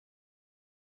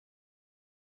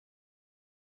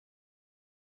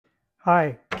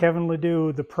Hi, Kevin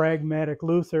Ledoux, the Pragmatic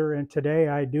Luther, and today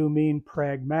I do mean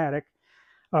pragmatic,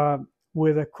 uh,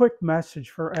 with a quick message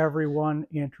for everyone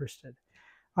interested.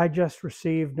 I just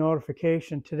received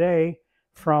notification today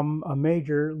from a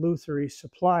major Luthery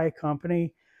supply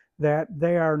company that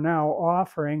they are now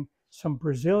offering some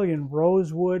Brazilian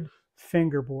rosewood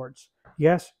fingerboards.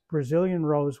 Yes, Brazilian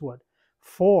rosewood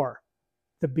for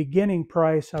the beginning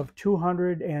price of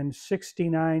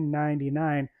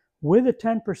 $269.99 with a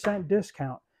 10%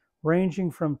 discount,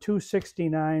 ranging from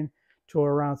 $269 to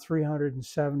around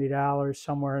 $370,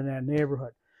 somewhere in that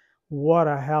neighborhood. What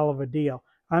a hell of a deal.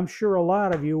 I'm sure a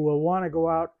lot of you will want to go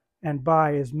out and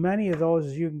buy as many of those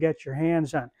as you can get your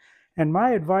hands on. And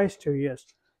my advice to you is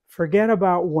forget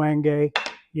about Wenge.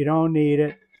 You don't need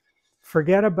it.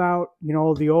 Forget about,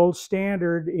 the old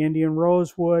standard Indian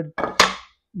rosewood.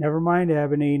 Never mind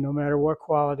ebony, no matter what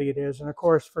quality it is. And of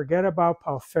course, forget about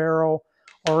Palfero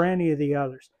or any of the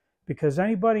others, because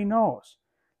anybody knows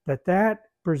that that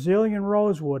Brazilian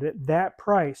rosewood at that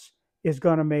price is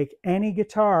going to make any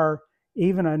guitar,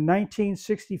 even a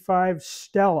 1965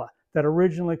 Stella that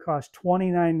originally cost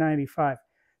 $29.95,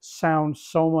 sound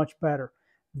so much better.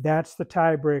 That's the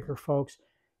tiebreaker, folks.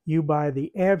 You buy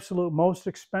the absolute most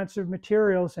expensive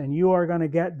materials and you are going to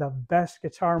get the best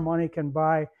guitar money can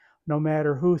buy, no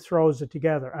matter who throws it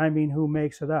together. I mean, who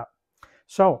makes it up.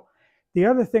 So the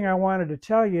other thing I wanted to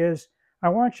tell you is I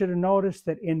want you to notice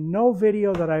that in no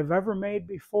video that I've ever made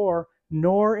before,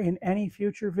 nor in any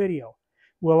future video,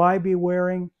 will I be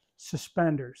wearing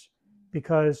suspenders,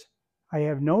 because I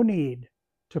have no need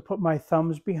to put my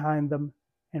thumbs behind them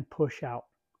and push out.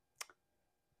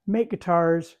 Make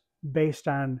guitars based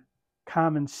on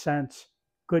common sense,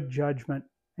 good judgment,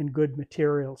 and good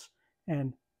materials.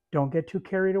 And don't get too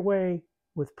carried away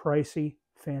with pricey,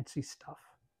 fancy stuff.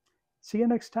 See you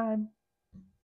next time.